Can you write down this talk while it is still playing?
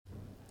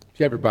If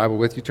you have your Bible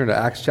with you, turn to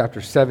Acts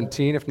chapter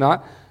 17. If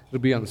not, it'll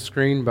be on the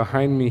screen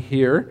behind me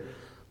here.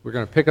 We're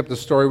going to pick up the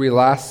story we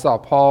last saw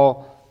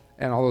Paul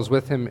and all those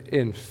with him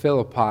in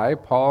Philippi.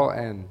 Paul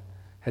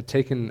had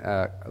taken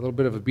a little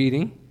bit of a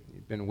beating.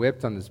 He'd been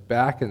whipped on his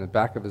back and the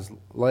back of his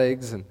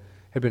legs and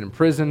had been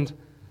imprisoned.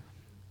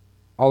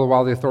 All the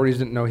while, the authorities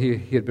didn't know he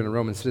had been a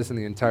Roman citizen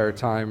the entire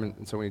time.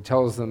 And so when he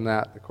tells them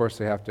that, of course,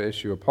 they have to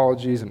issue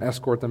apologies and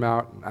escort them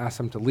out and ask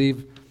them to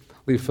leave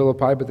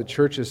Philippi. But the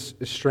church is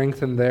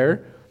strengthened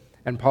there.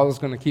 And Paul is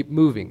going to keep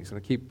moving. He's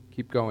going to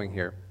keep going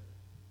here.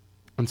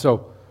 And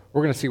so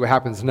we're going to see what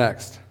happens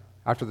next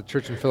after the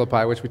church in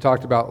Philippi, which we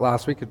talked about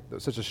last week. It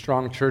was such a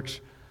strong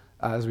church,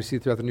 as we see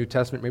throughout the New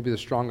Testament, maybe the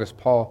strongest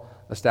Paul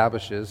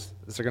establishes.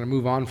 Is they're going to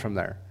move on from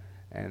there.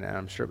 And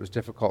I'm sure it was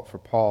difficult for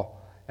Paul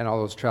and all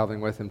those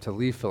traveling with him to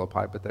leave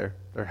Philippi, but they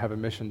have a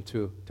mission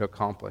to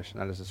accomplish,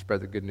 and that is to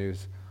spread the good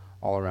news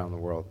all around the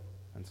world.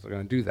 And so they're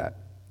going to do that.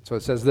 So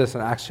it says this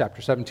in Acts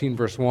chapter 17,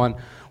 verse 1.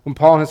 When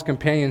Paul and his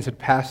companions had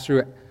passed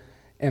through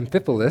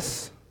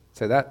Amphipolis,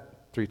 say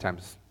that 3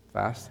 times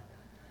fast,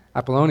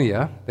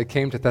 Apollonia, they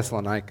came to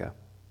Thessalonica,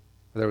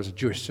 where there was a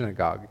Jewish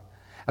synagogue.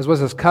 As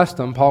was his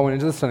custom, Paul went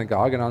into the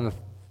synagogue, and on the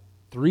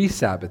 3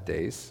 Sabbath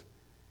days,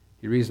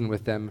 he reasoned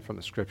with them from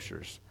the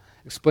Scriptures,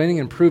 explaining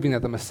and proving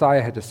that the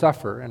Messiah had to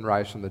suffer and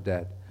rise from the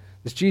dead.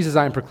 This Jesus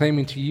I am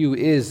proclaiming to you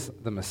is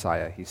the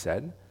Messiah, he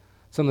said.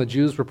 Some of the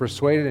Jews were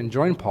persuaded and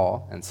joined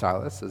Paul and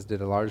Silas, as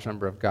did a large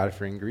number of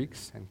God-fearing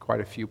Greeks and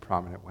quite a few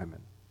prominent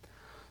women.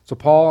 So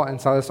Paul and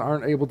Silas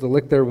aren't able to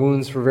lick their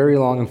wounds for very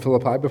long in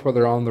Philippi before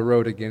they're on the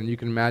road again. You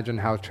can imagine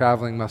how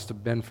traveling must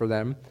have been for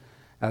them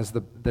as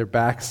their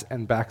backs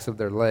and backs of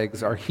their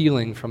legs are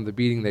healing from the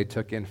beating they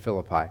took in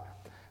Philippi.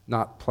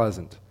 Not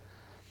pleasant.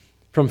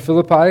 From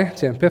Philippi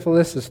to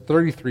Amphipolis is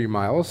 33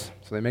 miles,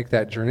 so they make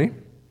that journey.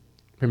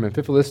 From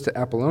Amphipolis to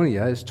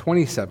Apollonia is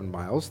 27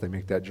 miles. They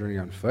make that journey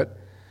on foot.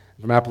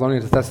 From Apollonia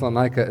to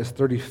Thessalonica is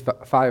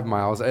 35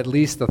 miles. At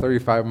least the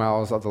 35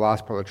 miles of the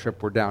last part of the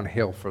trip were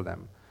downhill for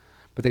them.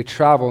 But they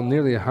travel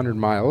nearly 100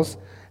 miles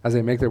as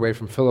they make their way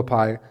from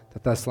Philippi to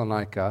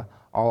Thessalonica,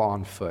 all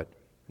on foot.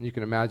 And you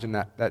can imagine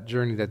that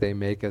journey that they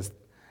make as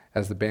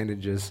the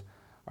bandages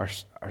are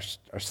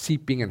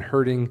seeping and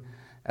hurting,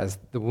 as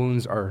the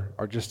wounds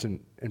are just in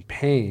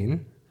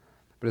pain.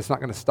 But it's not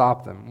going to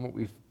stop them. What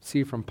we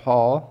see from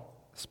Paul,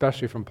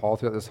 especially from Paul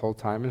throughout this whole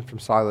time, and from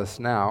Silas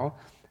now,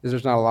 is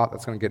there's not a lot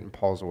that's going to get in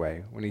Paul's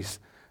way. When he's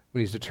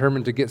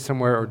determined to get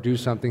somewhere or do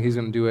something, he's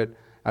going to do it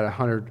at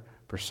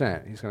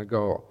 100%. He's going to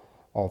go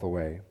all the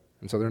way.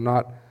 And so they're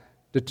not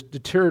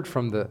deterred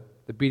from the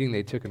beating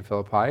they took in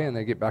Philippi, and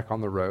they get back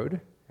on the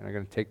road, and are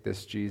going to take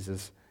this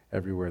Jesus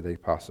everywhere they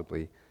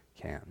possibly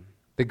can.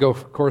 They go,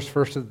 of course,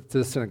 first to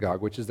the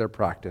synagogue, which is their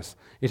practice.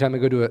 Anytime they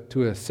go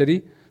to a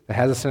city that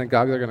has a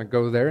synagogue, they're going to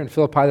go there. In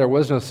Philippi, there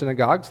was no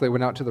synagogue, so they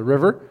went out to the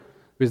river.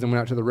 The reason they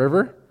went out to the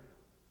river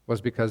was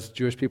because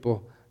Jewish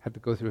people had to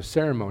go through a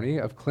ceremony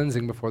of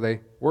cleansing before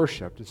they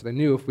worshipped. And so they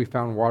knew if we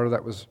found water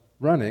that was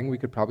running, we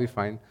could probably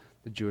find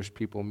the Jewish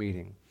people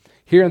meeting.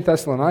 Here in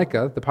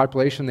Thessalonica, the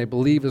population, they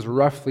believe, is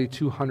roughly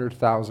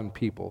 200,000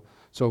 people,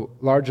 so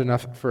large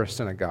enough for a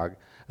synagogue.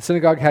 A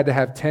synagogue had to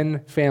have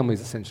 10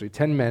 families, essentially,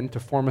 10 men to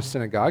form a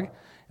synagogue,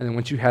 and then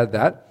once you had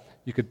that,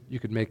 you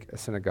could make a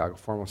synagogue, a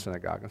formal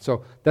synagogue. And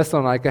so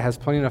Thessalonica has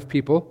plenty enough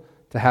people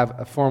to have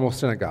a formal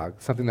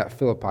synagogue, something that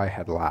Philippi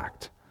had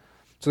lacked.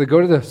 So they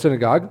go to the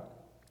synagogue,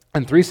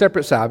 and 3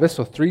 separate Sabbaths,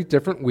 so 3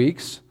 different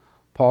weeks,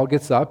 Paul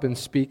gets up and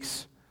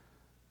speaks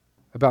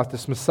about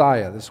this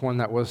Messiah, this one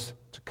that was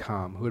to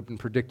come, who had been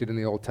predicted in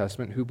the Old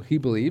Testament, who he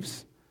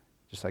believes,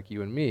 just like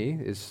you and me,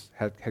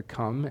 had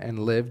come and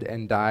lived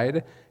and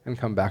died and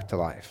come back to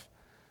life.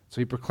 So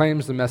he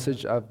proclaims the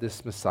message of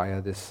this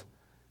Messiah, this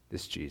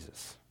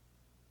Jesus.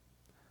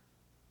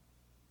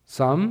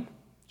 Some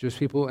Jewish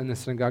people in the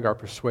synagogue are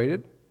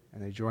persuaded,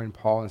 and they join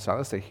Paul and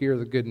Silas. They hear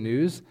the good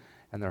news,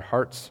 and their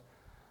hearts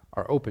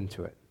are open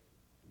to it.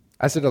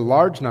 As did a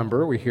large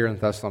number, we hear in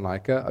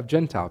Thessalonica, of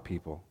Gentile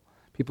people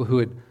who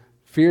had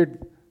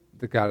feared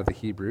the God of the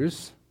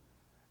Hebrews,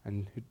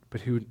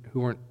 but who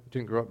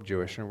didn't grow up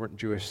Jewish and weren't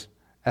Jewish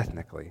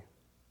ethnically.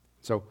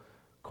 So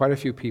quite a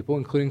few people,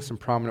 including some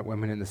prominent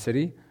women in the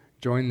city,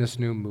 joined this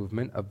new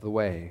movement of the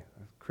Way,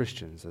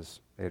 Christians as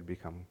they had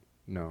become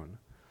known.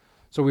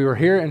 So we were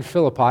here in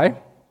Philippi.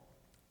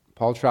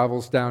 Paul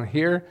travels down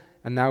here,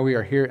 and now we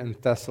are here in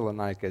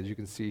Thessalonica, as you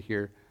can see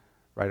here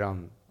right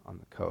on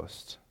the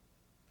coast.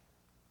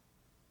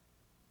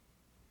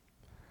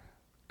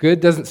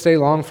 Good doesn't stay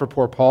long for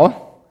poor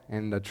Paul,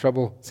 and the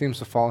trouble seems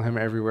to follow him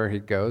everywhere he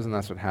goes, and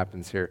that's what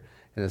happens here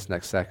in this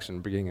next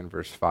section, beginning in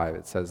verse 5.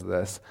 It says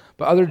this: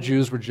 "But other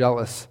Jews were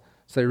jealous,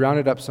 so they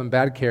rounded up some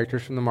bad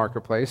characters from the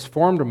marketplace,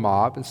 formed a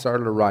mob, and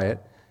started a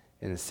riot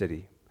in the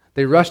city.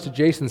 They rushed to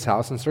Jason's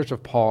house in search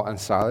of Paul and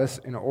Silas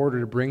in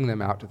order to bring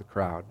them out to the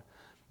crowd.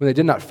 When they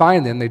did not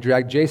find them, they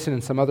dragged Jason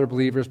and some other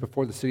believers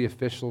before the city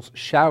officials,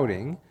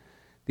 shouting,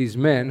 'These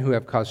men who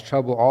have caused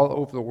trouble all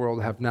over the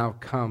world have now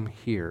come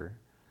here,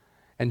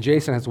 and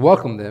Jason has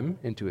welcomed them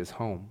into his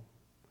home.'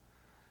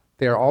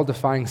 They are all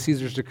defying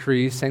Caesar's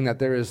decree, saying that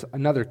there is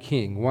another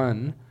king,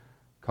 one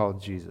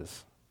called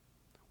Jesus.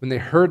 When they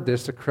heard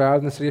this, the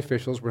crowd and the city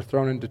officials were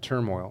thrown into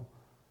turmoil.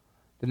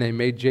 Then they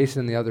made Jason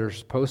and the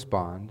others post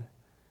bond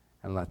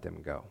and let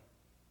them go.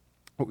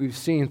 What we've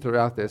seen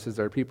throughout this is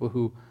there are people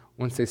who,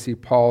 once they see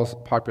Paul's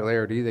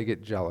popularity, they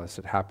get jealous.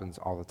 It happens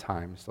all the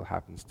time. It still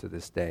happens to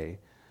this day.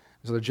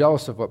 So they're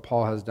jealous of what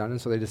Paul has done,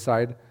 and so they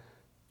decide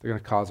they're going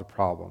to cause a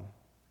problem.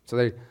 So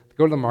they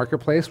go to the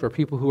marketplace where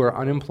people who are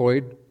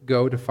unemployed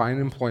go to find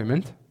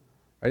employment.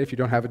 Right? If you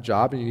don't have a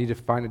job and you need to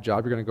find a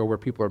job, you're going to go where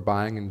people are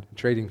buying and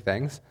trading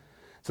things.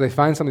 So they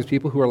find some of these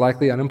people who are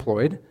likely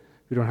unemployed,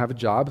 who don't have a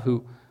job,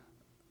 who,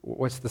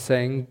 what's the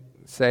saying?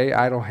 Say,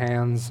 idle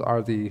hands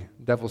are the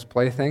devil's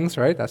playthings,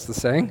 right? That's the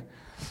saying.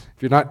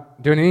 If you're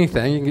not doing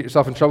anything, you can get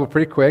yourself in trouble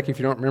pretty quick. If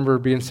you don't remember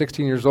being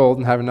 16 years old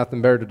and having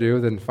nothing better to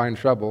do than find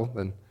trouble,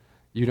 then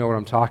you know what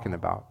I'm talking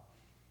about.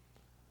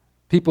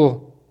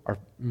 People are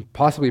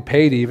possibly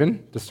paid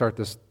even to start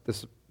this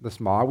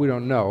mob. We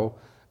don't know.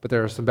 But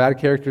there are some bad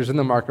characters in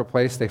the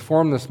marketplace. They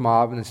form this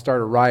mob and they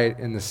start a riot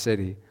in the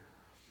city.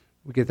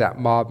 We get that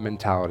mob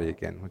mentality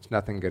again, which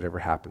nothing good ever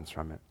happens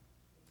from it.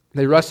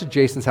 They rush to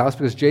Jason's house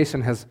because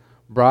Jason has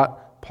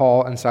brought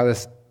Paul and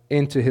Silas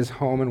into his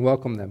home and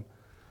welcomed them.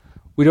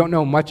 We don't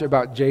know much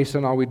about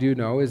Jason. All we do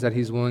know is that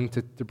he's willing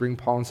to bring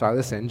Paul and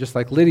Silas in, just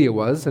like Lydia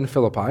was in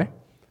Philippi,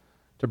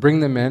 to bring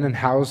them in and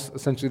house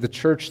essentially the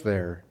church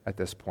there at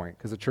this point,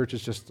 because the church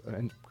is just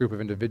a group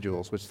of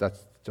individuals, which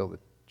that's still the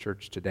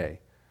church today.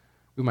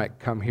 We might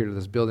come here to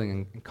this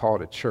building and call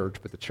it a church,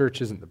 but the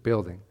church isn't the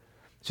building.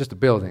 It's just a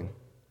building,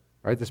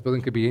 right? This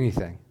building could be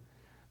anything.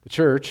 The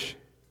church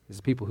is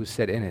the people who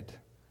sit in it.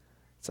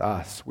 It's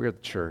us. We're the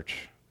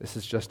church. This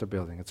is just a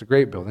building. It's a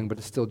great building, but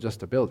it's still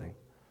just a building.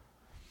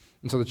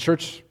 And so the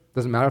church,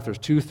 doesn't matter if there's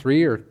 2,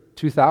 3, or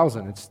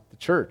 2,000, it's the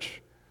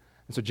church.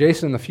 And so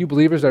Jason and the few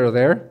believers that are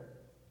there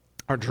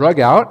are drug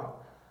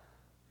out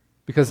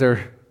because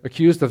they're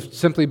accused of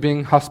simply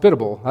being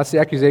hospitable. That's the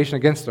accusation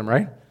against them,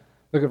 right?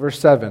 Look at verse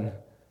 7.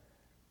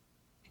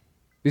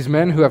 These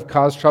men who have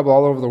caused trouble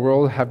all over the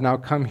world have now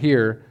come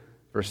here,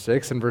 verse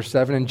 6 and verse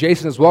 7, and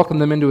Jason has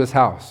welcomed them into his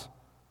house.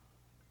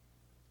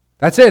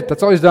 That's it.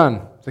 That's all he's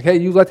done. It's like, hey,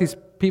 you let these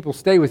people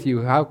stay with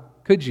you. How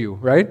could you,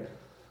 right?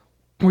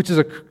 Which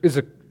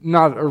is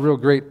not a real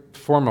great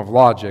form of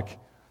logic.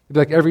 It'd be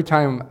like every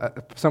time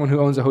someone who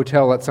owns a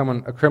hotel lets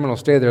a criminal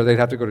stay there, they'd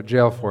have to go to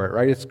jail for it,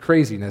 right? It's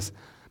craziness.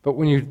 But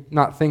when you're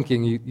not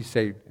thinking, you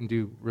say and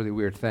do really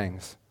weird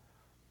things.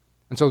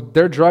 And so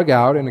they're drug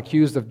out and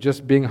accused of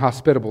just being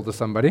hospitable to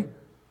somebody.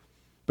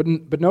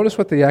 But notice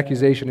what the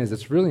accusation is.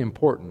 It's really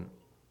important.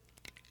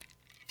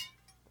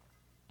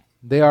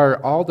 They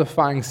are all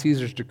defying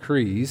Caesar's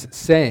decrees,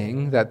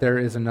 saying that there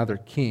is another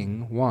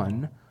king,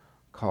 one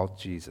called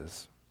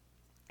Jesus.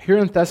 Here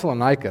in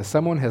Thessalonica,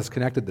 someone has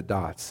connected the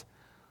dots.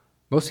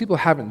 Most people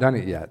haven't done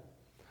it yet.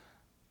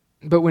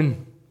 But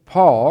when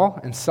Paul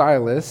and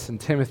Silas and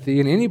Timothy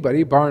and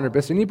anybody,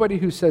 Barnabas, anybody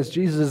who says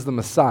Jesus is the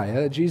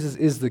Messiah, Jesus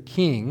is the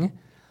king,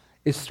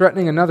 is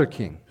threatening another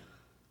king.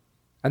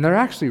 And they're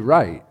actually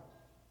right.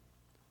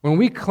 When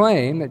we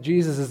claim that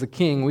Jesus is the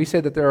king, we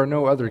say that there are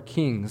no other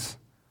kings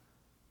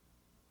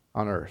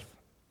on earth.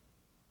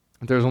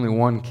 There's only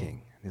one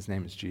king, and his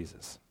name is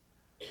Jesus.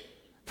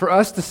 For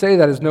us to say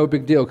that is no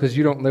big deal because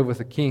you don't live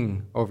with a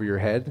king over your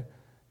head.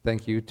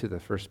 Thank you to the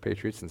first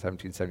patriots in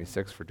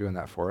 1776 for doing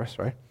that for us,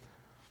 right?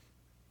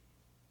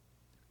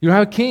 You don't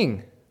have a king.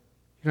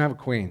 You don't have a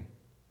queen.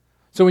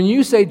 So when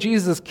you say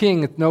Jesus is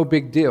king, it's no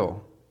big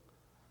deal.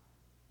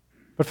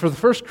 But for the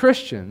first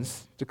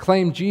Christians, to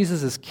claim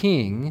Jesus as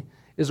king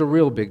is a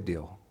real big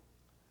deal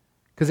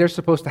because they're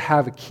supposed to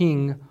have a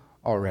king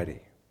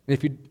already. And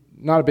if you're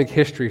not a big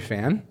history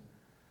fan,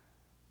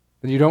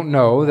 then you don't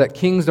know that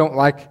kings don't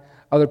like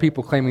other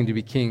people claiming to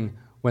be king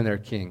when they're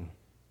king.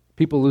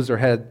 People lose their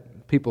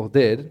head. People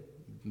did.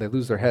 They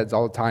lose their heads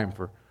all the time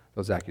for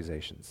those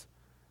accusations.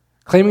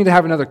 Claiming to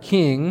have another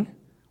king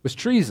was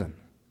treason.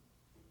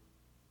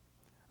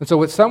 And so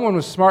what someone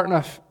was smart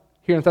enough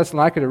here in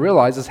Thessalonica to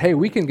realize is, hey,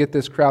 we can get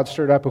this crowd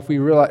stirred up if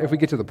we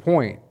get to the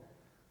point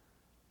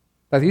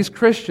that these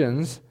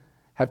Christians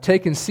have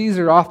taken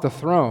Caesar off the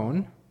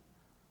throne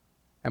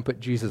and put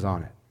Jesus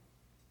on it.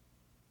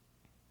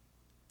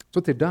 That's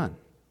what they've done.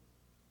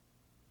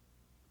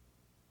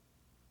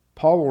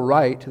 Paul will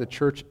write to the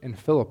church in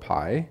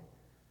Philippi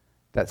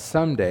that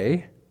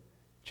someday,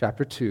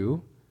 chapter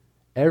 2,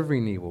 every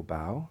knee will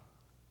bow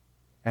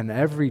and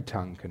every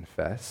tongue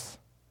confess.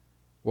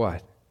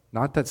 What?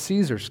 Not that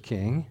Caesar's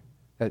king,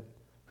 that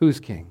who's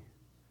king?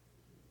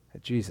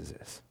 That Jesus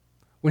is.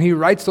 When he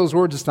writes those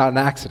words, it's not an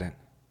accident.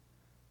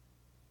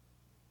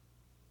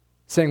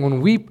 Saying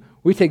when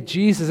we take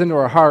Jesus into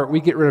our heart,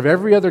 we get rid of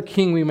every other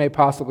king we may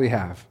possibly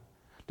have.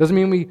 Doesn't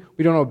mean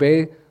we don't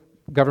obey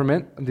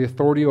government and the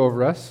authority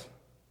over us.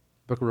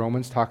 The book of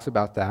Romans talks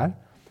about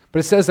that. But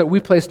it says that we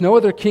place no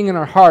other king in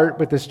our heart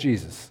but this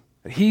Jesus.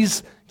 That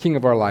he's king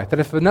of our life. That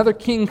if another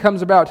king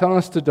comes about telling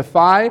us to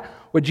defy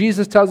what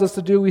Jesus tells us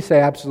to do, we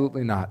say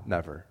absolutely not,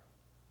 never.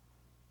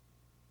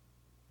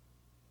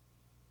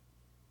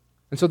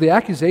 And so the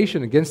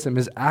accusation against them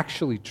is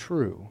actually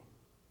true.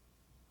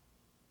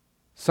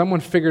 Someone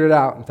figured it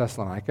out in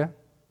Thessalonica.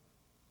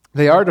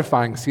 They are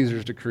defying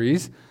Caesar's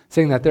decrees,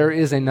 saying that there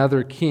is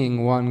another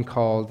king, one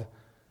called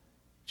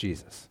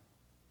Jesus.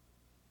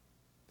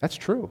 That's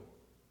true.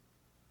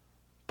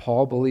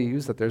 Paul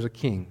believes that there's a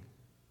king,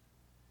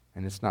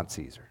 and it's not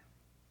Caesar.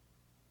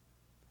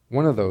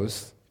 One of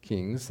those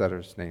kings that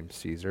is named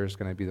Caesar is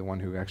going to be the one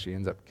who actually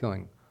ends up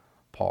killing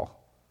Paul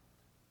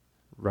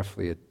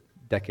roughly a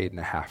decade and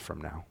a half from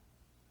now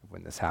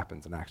when this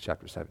happens in Acts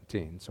chapter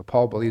 17. So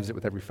Paul believes it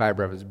with every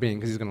fiber of his being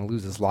because he's going to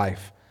lose his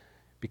life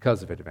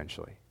because of it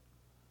eventually.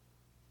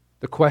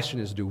 The question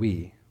is, do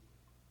we?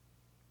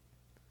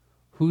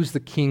 Who's the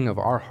king of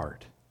our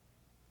heart?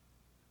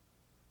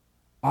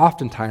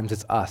 Oftentimes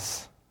it's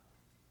us.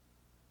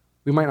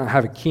 We might not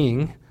have a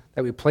king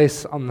that we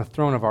place on the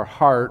throne of our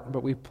heart,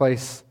 but we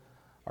place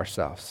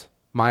ourselves,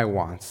 my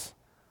wants,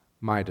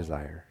 my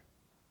desire,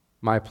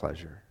 my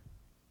pleasure,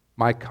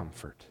 my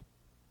comfort.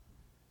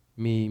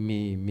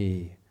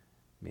 Me.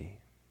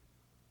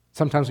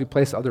 Sometimes we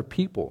place other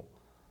people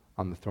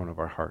on the throne of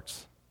our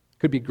hearts.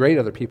 Could be great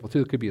other people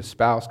too. It could be a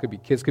spouse, could be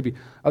kids, could be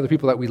other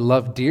people that we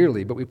love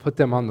dearly, but we put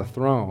them on the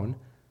throne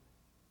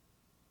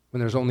when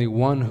there's only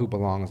one who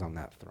belongs on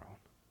that throne.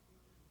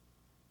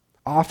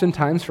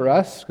 Oftentimes for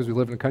us, because we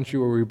live in a country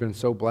where we've been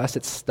so blessed,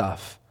 it's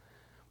stuff.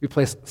 We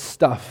place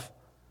stuff.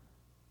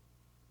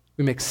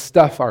 We make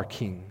stuff our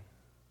king.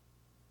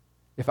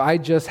 If I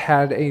just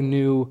had a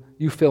new,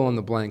 you fill in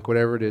the blank,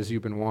 whatever it is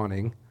you've been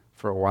wanting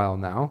for a while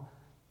now,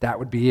 that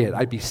would be it.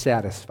 I'd be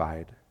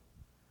satisfied.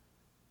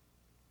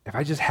 If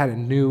I just had a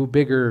new,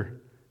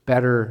 bigger,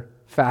 better,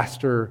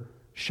 faster,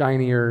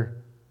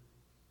 shinier,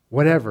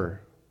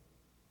 whatever,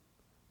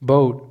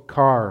 boat,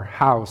 car,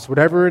 house,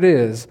 whatever it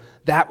is,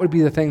 that would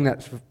be the thing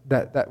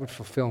that would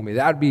fulfill me.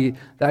 That'd be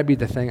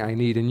the thing I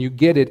need. And you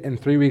get it,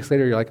 and 3 weeks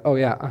later, you're like, oh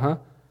yeah,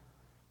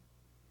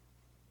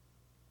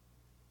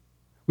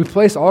 We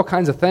place all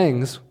kinds of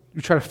things.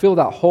 We try to fill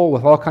that hole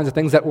with all kinds of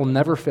things that will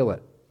never fill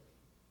it.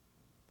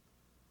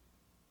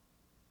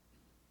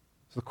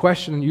 So the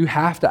question you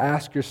have to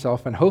ask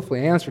yourself and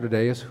hopefully answer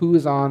today is, who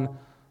is on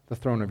the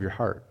throne of your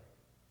heart?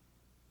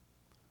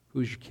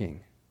 Who's your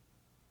king?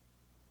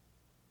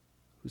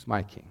 Who's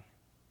my king?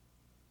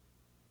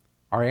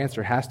 Our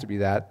answer has to be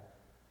that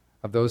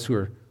of those who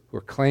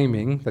are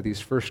claiming that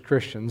these first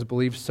Christians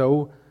believed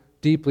so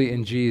deeply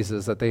in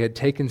Jesus that they had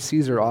taken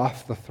Caesar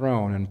off the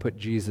throne and put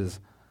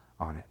Jesus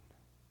on it.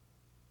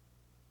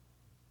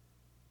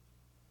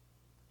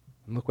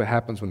 And look what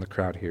happens when the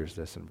crowd hears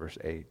this in verse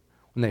 8.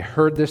 When they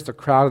heard this, the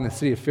crowd and the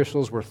city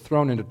officials were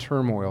thrown into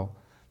turmoil.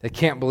 They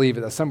can't believe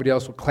it, that somebody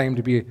else would claim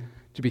to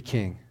be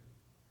king.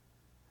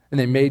 And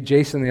they made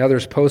Jason and the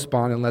others post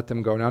bond and let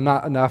them go. Now,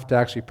 not enough to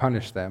actually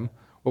punish them.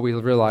 What we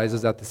realize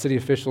is that the city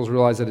officials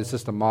realize that it's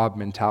just a mob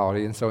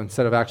mentality. And so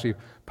instead of actually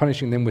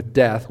punishing them with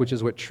death, which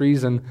is what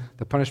treason,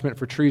 the punishment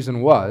for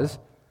treason was,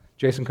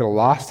 Jason could have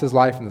lost his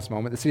life in this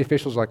moment. The city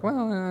officials are like,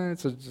 well,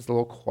 it's a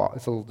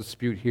little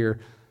dispute here.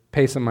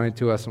 Pay some money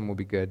to us and we'll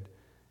be good.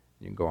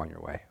 You can go on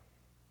your way.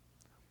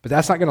 But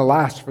that's not going to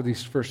last for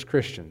these first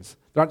Christians.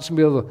 They're not just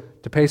going to be able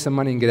to pay some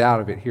money and get out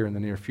of it here in the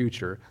near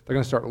future. They're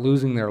going to start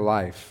losing their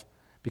life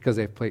because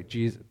they've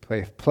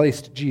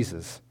placed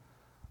Jesus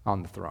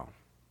on the throne.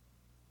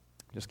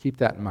 Just keep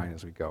that in mind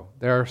as we go.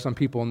 There are some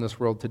people in this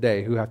world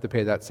today who have to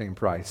pay that same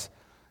price.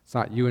 It's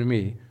not you and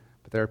me,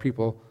 but there are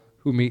people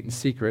who meet in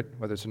secret,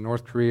 whether it's in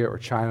North Korea or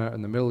China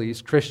and the Middle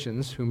East,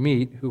 Christians who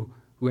meet who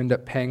end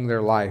up paying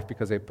their life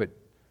because they put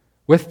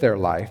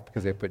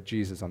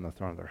Jesus on the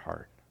throne of their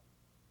heart.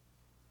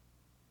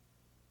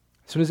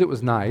 As soon as it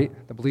was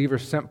night, the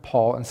believers sent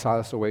Paul and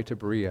Silas away to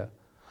Berea.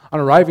 On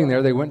arriving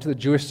there, they went to the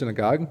Jewish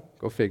synagogue.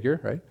 Go figure,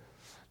 right?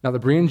 Now, the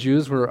Berean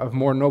Jews were of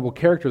more noble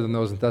character than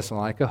those in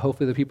Thessalonica.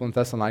 Hopefully the people in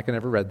Thessalonica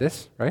never read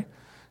this, right?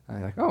 And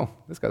they're like, oh,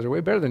 these guys are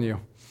way better than you.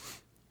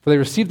 For they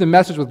received the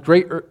message with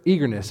great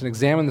eagerness and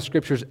examined the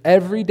Scriptures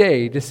every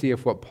day to see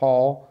if what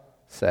Paul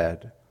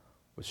said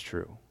was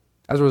true.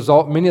 As a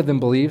result, many of them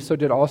believed, so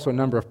did also a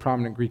number of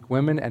prominent Greek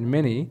women and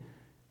many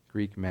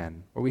Greek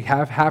men. What we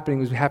have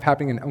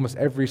happening in almost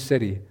every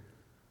city.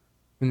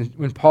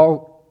 When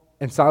Paul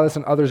and Silas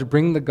and others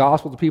bring the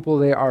gospel to people,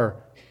 they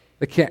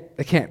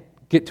can't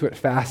get to it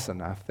fast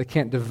enough. They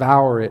can't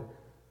devour it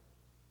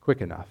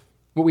quick enough.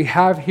 What we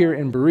have here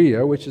in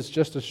Berea, which is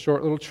just a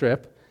short little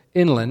trip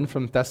inland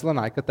from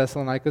Thessalonica.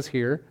 Thessalonica's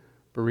here.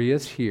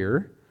 Berea's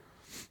here.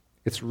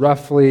 It's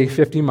roughly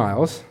 50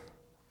 miles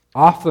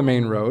off the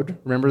main road.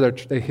 Remember,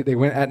 they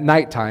went at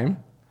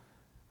nighttime.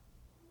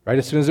 Right?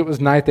 As soon as it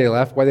was night, they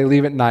left. Why they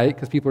leave at night?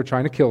 Because people are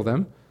trying to kill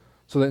them.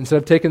 So that instead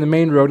of taking the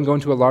main road and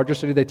going to a larger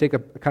city, they take a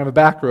kind of a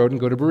back road and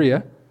go to Berea.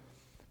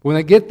 But when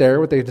they get there,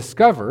 what they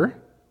discover,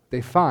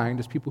 they find,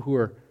 is people who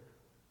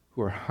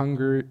are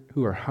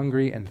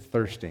hungry and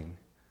thirsting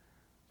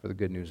for the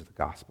good news of the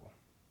gospel.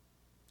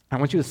 I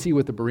want you to see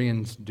what the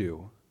Bereans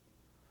do.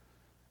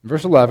 In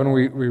verse 11,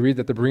 we read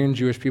that the Berean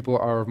Jewish people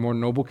are of more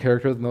noble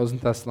character than those in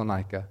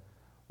Thessalonica.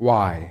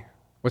 Why?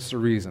 What's the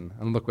reason?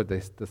 And look what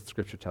the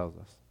Scripture tells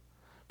us.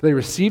 But they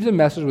received the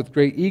message with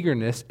great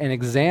eagerness and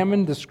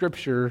examined the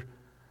Scripture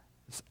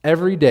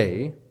every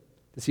day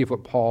to see if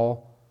what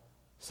Paul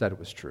said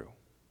was true.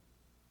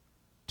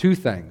 Two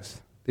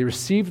things. They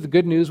received the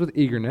good news with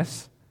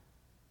eagerness,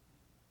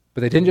 but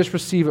they didn't just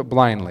receive it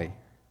blindly.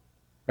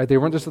 Right? They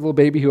weren't just a little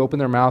baby who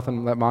opened their mouth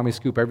and let mommy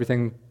scoop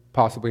everything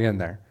possibly in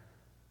there.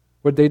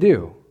 What did they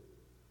do?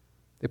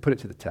 They put it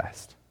to the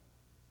test.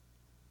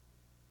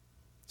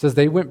 It says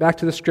they went back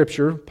to the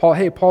Scripture.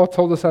 Paul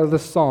told us out of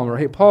this psalm, or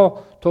hey,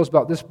 Paul told us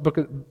about this book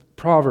of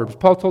Proverbs.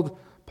 Paul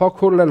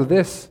quoted out of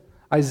this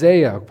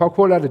Isaiah. Paul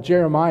quoted out of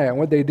Jeremiah. And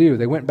what did they do?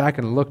 They went back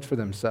and looked for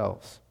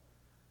themselves.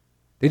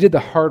 They did the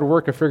hard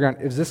work of figuring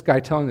out, is this guy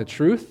telling the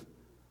truth,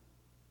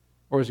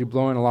 or is he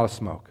blowing a lot of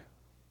smoke?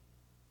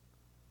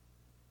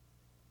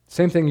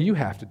 Same thing you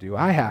have to do,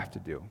 I have to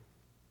do.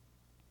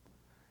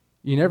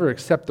 You never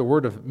accept the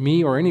word of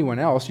me or anyone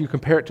else. You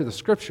compare it to the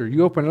Scripture.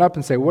 You open it up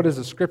and say, what does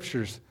the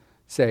Scriptures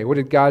say? What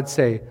did God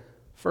say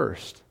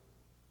first?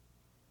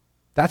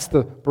 That's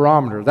the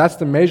barometer. That's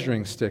the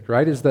measuring stick,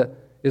 right, is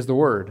the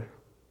Word.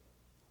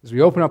 As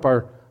we open up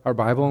our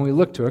Bible and we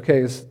look to, okay,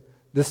 is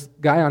this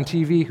guy on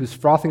TV who's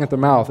frothing at the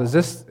mouth,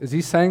 is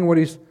he saying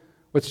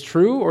what's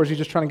true, or is he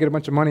just trying to get a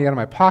bunch of money out of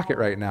my pocket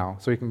right now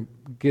so he can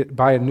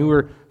buy a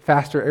newer,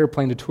 faster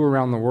airplane to tour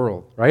around the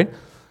world, right?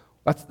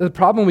 That's the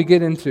problem we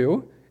get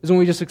into, is when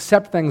we just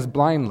accept things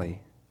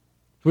blindly.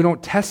 We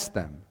don't test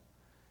them.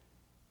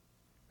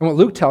 And what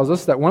Luke tells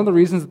us, that one of the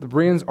reasons that the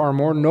Bereans are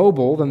more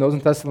noble than those in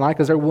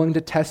Thessalonica is they're willing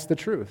to test the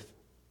truth.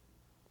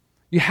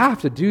 You have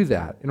to do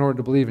that in order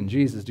to believe in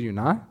Jesus, do you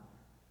not?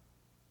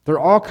 There are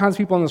all kinds of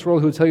people in this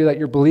world who will tell you that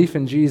your belief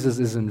in Jesus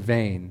is in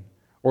vain,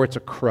 or it's a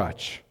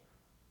crutch,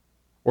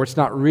 or it's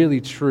not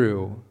really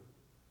true.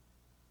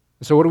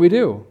 And so what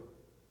do?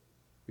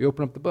 We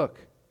open up the book,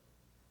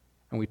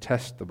 and we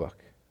test the book.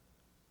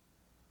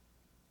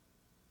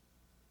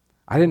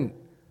 When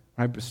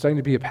I was studying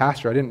to be a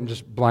pastor, I didn't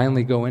just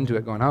blindly go into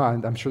it going,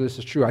 I'm sure this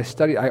is true.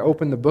 I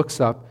opened the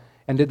books up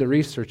and did the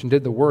research and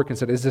did the work and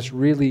said, is this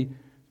really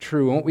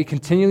true? And what we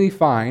continually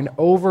find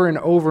over and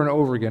over and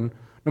over again,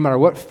 no matter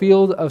what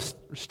field of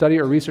study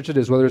or research it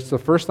is, whether it's the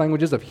first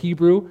languages of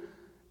Hebrew,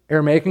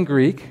 Aramaic, and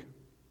Greek,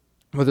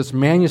 whether it's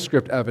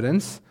manuscript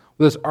evidence,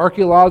 whether it's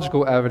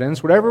archaeological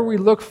evidence, whatever we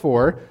look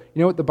for,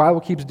 you know what the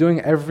Bible keeps doing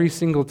every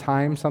single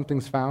time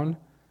something's found?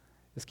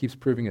 It keeps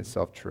proving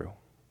itself true.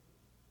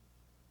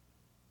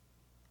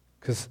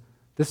 Because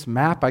this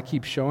map I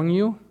keep showing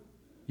you,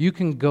 you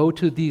can go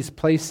to these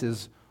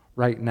places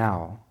right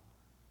now.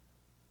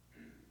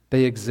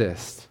 They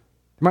exist.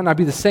 It might not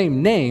be the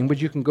same name,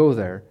 but you can go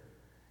there.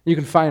 You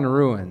can find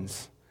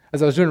ruins.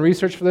 As I was doing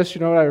research for this,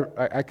 you know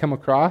what I come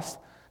across?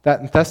 That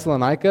in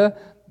Thessalonica,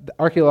 the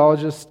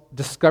archaeologists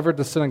discovered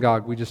the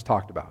synagogue we just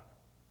talked about.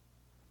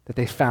 That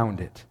they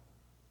found it.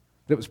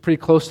 That it was pretty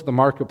close to the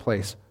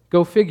marketplace.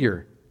 Go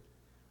figure.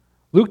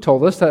 Luke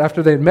told us that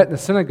after they had met in the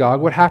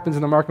synagogue, what happens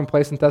in the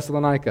marketplace in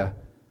Thessalonica?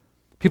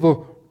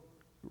 People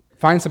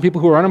find some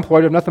people who are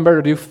unemployed, have nothing better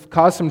to do,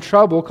 cause some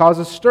trouble, cause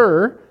a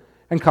stir,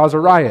 and cause a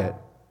riot.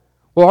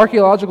 Well,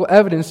 archaeological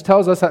evidence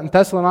tells us that in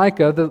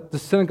Thessalonica, the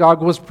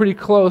synagogue was pretty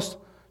close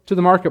to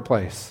the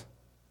marketplace.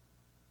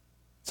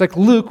 It's like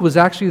Luke was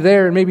actually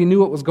there and maybe knew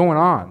what was going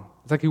on.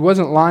 It's like he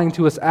wasn't lying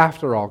to us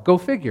after all. Go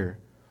figure.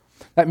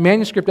 That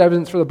manuscript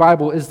evidence for the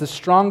Bible is the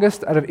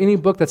strongest out of any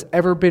book that's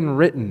ever been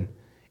written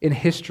in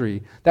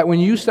history. That when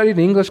you studied in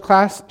English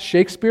class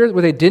Shakespeare,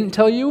 what they didn't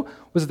tell you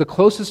was the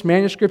closest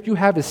manuscript you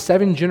have is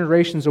 7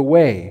 generations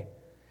away.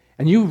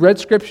 And you read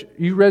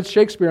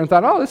Shakespeare and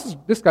thought, oh,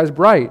 this guy's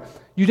bright.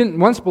 You didn't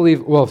once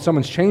believe, well,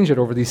 someone's changed it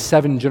over these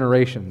 7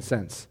 generations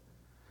since.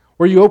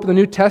 Where you open the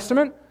New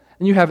Testament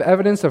and you have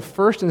evidence of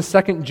first and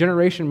second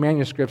generation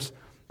manuscripts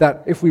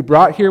that if we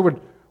brought here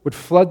would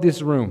flood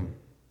this room.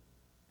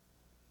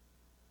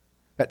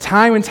 That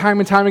time and time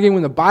and time again,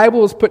 when the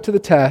Bible is put to the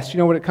test, you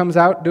know what it comes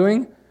out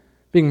doing?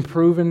 Being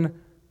proven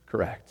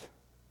correct.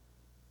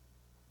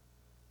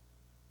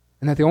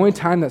 And that the only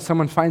time that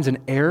someone finds an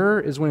error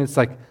is when it's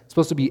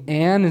supposed to be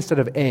an instead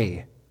of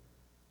a.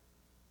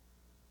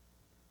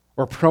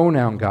 Or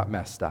pronoun got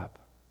messed up.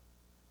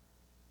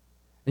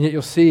 And yet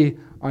you'll see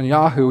on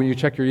Yahoo when you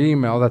check your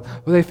email that,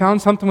 well, they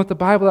found something with the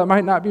Bible that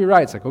might not be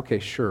right. It's like, okay,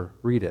 sure,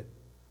 read it.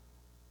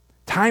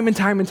 Time and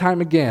time and time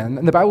again,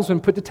 and the Bible's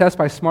been put to test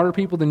by smarter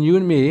people than you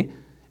and me,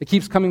 it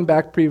keeps coming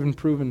back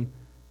proven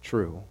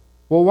true.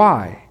 Well,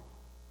 why?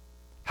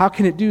 How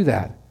can it do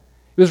that?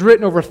 It was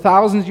written over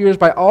thousands of years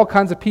by all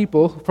kinds of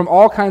people from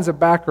all kinds of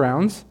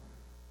backgrounds.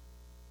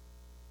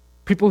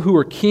 People who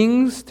were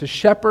kings to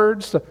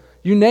shepherds, to,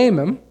 you name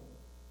them.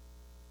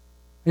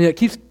 And yet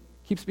it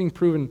keeps being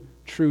proven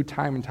true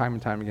time and time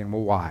and time again.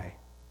 Well, why?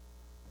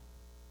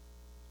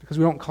 Because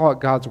we don't call it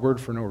God's word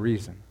for no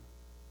reason.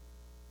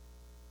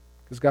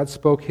 Because God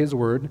spoke his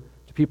word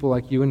to people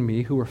like you and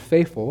me who were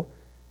faithful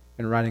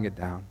in writing it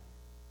down.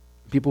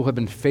 People who have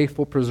been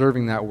faithful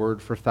preserving that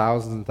word for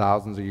thousands and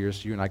thousands of years,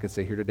 so you and I could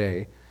sit here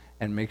today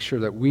and make sure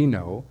that we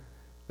know,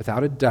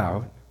 without a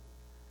doubt,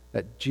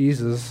 that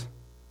Jesus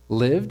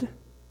lived,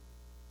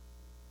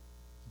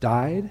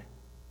 died,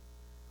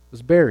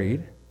 was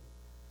buried,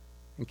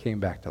 and came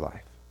back to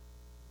life.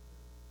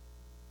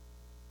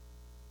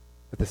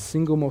 That the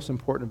single most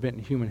important event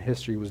in human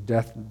history was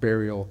death,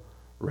 burial,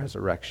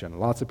 resurrection.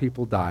 Lots of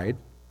people died.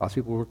 Lots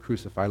of people were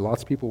crucified.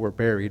 Lots of people were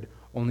buried.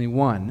 Only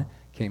one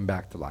came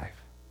back to life.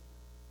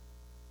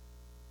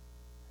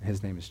 And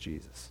his name is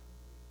Jesus.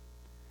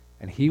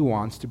 And he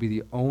wants to be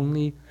the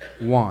only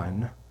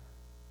one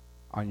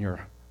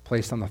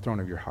placed on the throne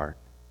of your heart.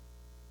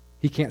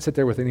 He can't sit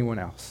there with anyone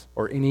else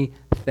or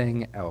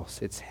anything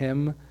else. It's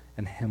him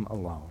and him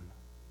alone.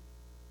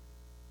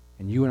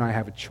 And you and I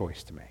have a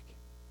choice to make.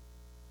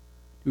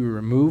 Do we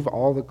remove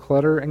all the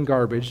clutter and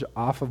garbage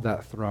off of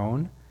that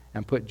throne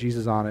and put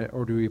Jesus on it,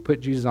 or do we put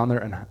Jesus on there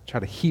and try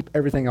to heap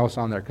everything else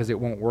on there because it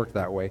won't work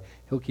that way?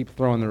 He'll keep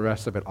throwing the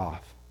rest of it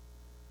off.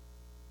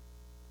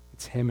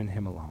 It's him and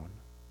him alone.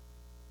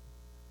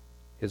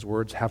 His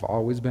words have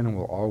always been and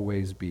will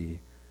always be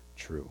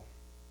true.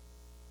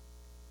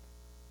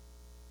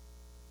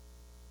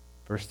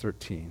 Verse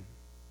 13.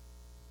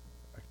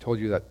 I told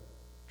you that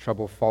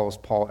trouble follows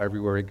Paul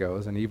everywhere he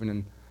goes, and even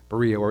in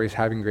Berea, where he's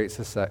having great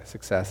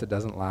success, it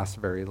doesn't last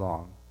very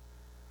long.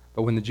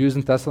 But when the Jews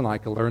in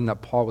Thessalonica learned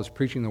that Paul was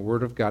preaching the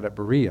word of God at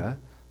Berea,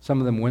 some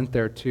of them went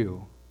there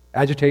too,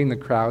 agitating the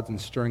crowds and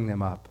stirring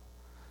them up.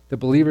 The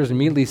believers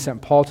immediately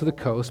sent Paul to the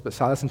coast, but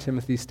Silas and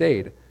Timothy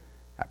stayed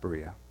at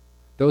Berea.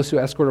 Those who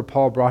escorted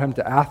Paul brought him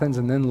to Athens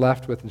and then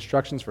left with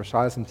instructions for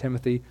Silas and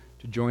Timothy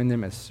to join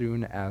them as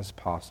soon as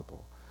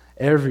possible.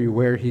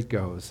 Everywhere he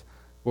goes,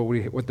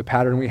 what the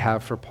pattern we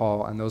have for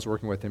Paul and those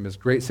working with him is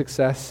great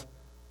success.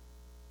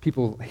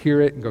 People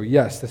hear it and go,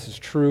 yes, this is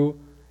true.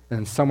 And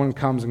then someone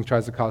comes and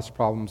tries to cause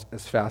problems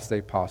as fast as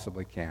they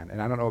possibly can.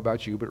 And I don't know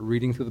about you, but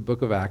reading through the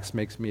book of Acts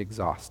makes me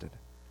exhausted.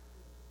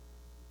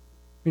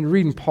 I mean,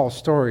 reading Paul's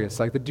story, it's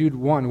like the dude,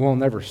 one, will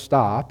never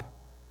stop.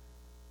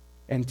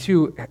 And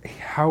two,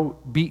 how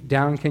beat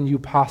down can you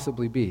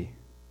possibly be?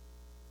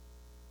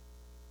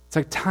 It's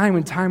like time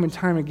and time and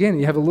time again.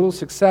 You have a little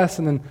success,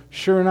 and then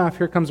sure enough,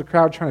 here comes a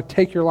crowd trying to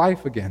take your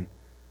life again.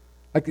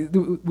 Like,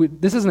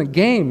 this isn't a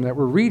game that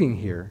we're reading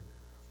here.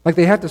 Like,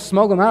 they have to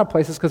smuggle him out of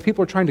places because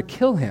people are trying to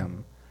kill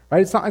him,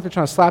 right? It's not like they're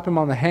trying to slap him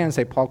on the hand and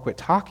say, Paul, quit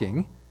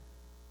talking.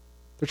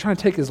 They're trying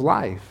to take his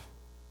life.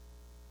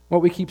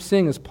 What we keep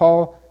seeing is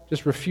Paul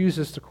just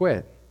refuses to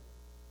quit.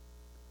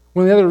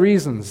 One of the other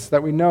reasons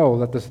that we know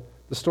that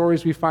the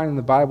stories we find in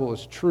the Bible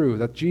is true,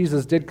 that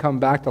Jesus did come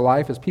back to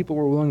life, is people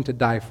were willing to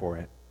die for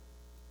it.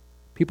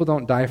 People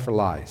don't die for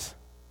lies.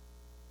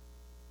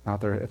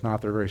 If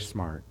not, they're very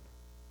smart.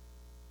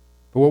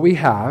 But what we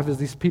have is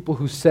these people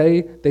who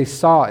say they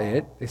saw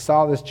it, they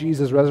saw this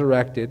Jesus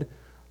resurrected,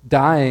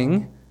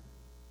 dying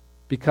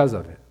because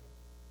of it.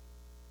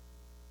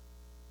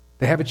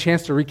 They have a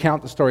chance to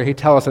recount the story. Hey,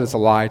 tell us that it's a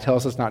lie. Tell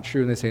us it's not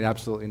true. And they say,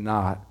 absolutely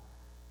not.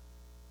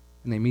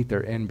 And they meet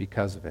their end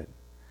because of it.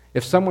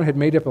 If someone had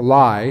made up a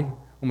lie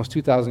almost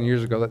 2,000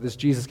 years ago that this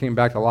Jesus came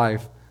back to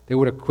life, they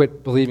would have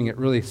quit believing it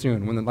really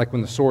soon,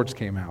 when the swords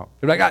came out.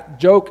 They're like,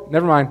 joke,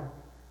 never mind.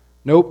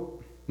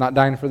 Nope, not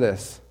dying for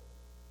this.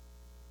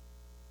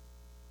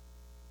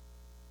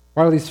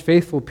 Why are these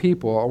faithful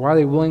people, why are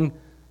they willing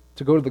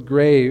to go to the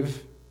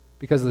grave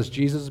because of this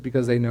Jesus?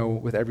 Because they know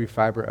with every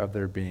fiber of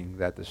their being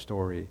that the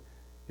story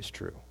is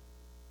true.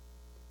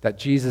 That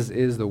Jesus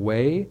is the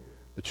way,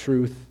 the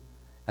truth,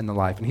 and the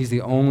life. And he's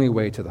the only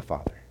way to the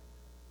Father.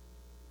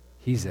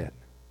 He's it.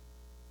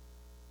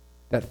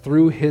 That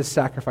through his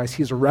sacrifice,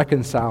 he's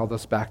reconciled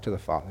us back to the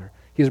Father.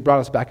 He's brought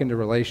us back into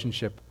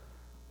relationship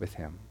with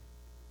him.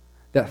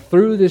 That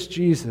through this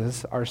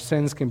Jesus, our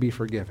sins can be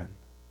forgiven.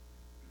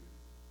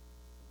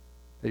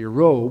 That your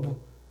robe,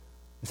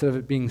 instead of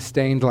it being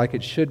stained like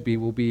it should be,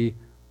 will be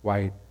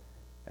white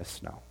as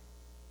snow.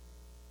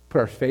 Put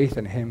our faith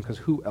in him, because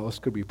who else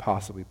could we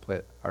possibly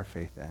put our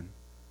faith in?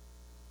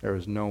 There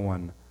is no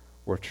one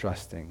worth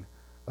trusting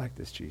like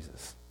this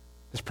Jesus.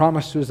 His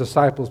promise to his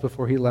disciples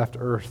before he left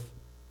earth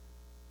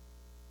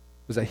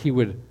was that he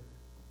would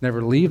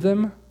never leave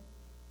them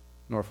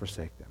nor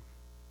forsake them.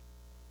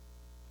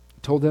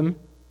 He told them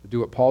to do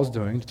what Paul's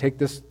doing, to take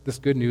this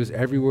good news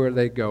everywhere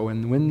they go,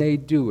 and when they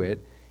do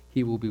it,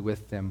 he will be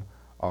with them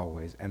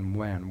always. And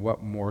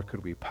what more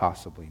could we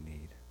possibly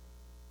need?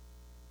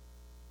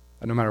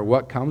 And no matter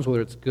what comes,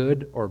 whether it's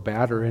good or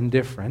bad or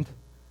indifferent,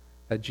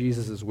 that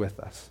Jesus is with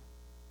us,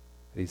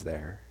 that he's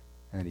there,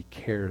 and that he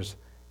cares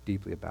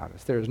deeply about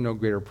us. There is no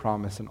greater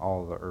promise in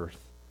all of the earth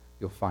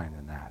you'll find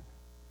than that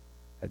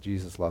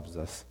Jesus loves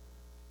us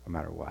no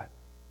matter what.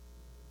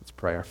 Let's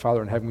pray. Our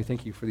Father in heaven, we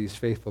thank you for these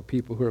faithful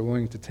people who are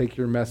willing to take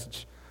your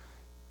message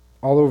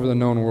all over the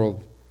known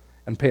world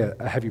and pay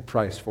a heavy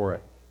price for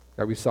it.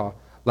 God, we saw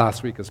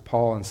last week as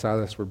Paul and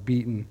Silas were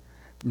beaten,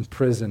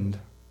 imprisoned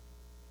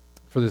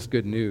for this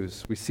good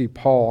news. We see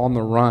Paul on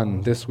the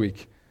run this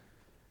week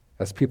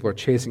as people are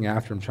chasing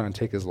after him, trying to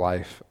take his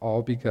life,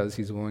 all because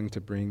he's willing to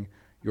bring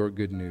your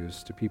good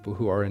news to people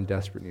who are in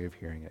desperate need of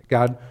hearing it.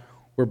 God,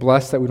 we're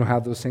blessed that we don't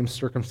have those same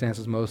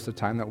circumstances most of the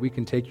time, that we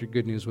can take your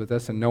good news with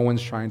us and no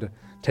one's trying to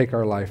take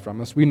our life from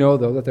us. We know,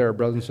 though, that there are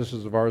brothers and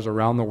sisters of ours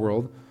around the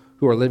world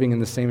who are living in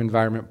the same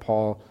environment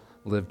Paul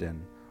lived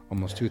in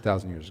almost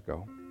 2,000 years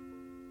ago.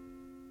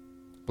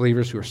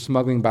 Believers who are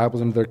smuggling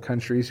Bibles into their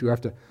countries, who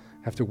have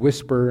to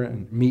whisper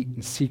and meet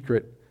in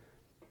secret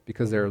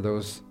because there are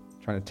those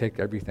trying to take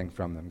everything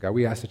from them. God,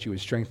 we ask that you would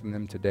strengthen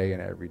them today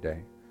and every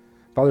day.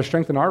 Father,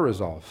 strengthen our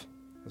resolve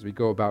as we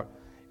go about.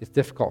 It's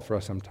difficult for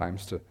us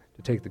sometimes to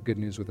take the good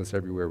news with us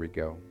everywhere we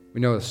go.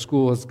 We know that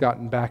school has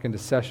gotten back into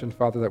session,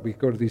 Father, that we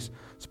go to these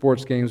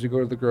sports games, we go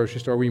to the grocery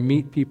store, we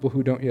meet people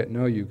who don't yet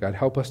know you. God,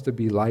 help us to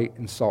be light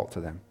and salt to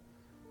them.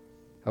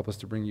 Help us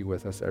to bring you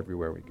with us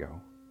everywhere we go.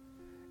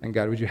 And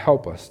God, would you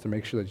help us to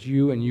make sure that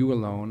you and you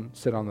alone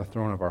sit on the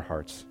throne of our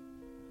hearts.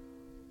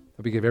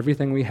 That we give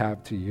everything we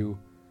have to you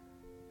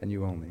and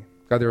you only.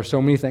 God, there are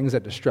so many things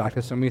that distract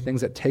us, so many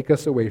things that take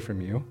us away from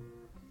you.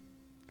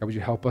 God, would you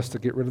help us to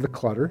get rid of the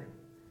clutter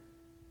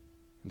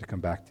and to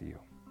come back to you.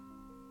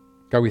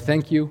 God, we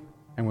thank you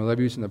and we love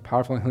you. In the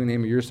powerful and holy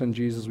name of your Son,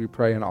 Jesus, we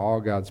pray, and all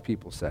God's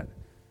people said.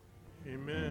 Amen.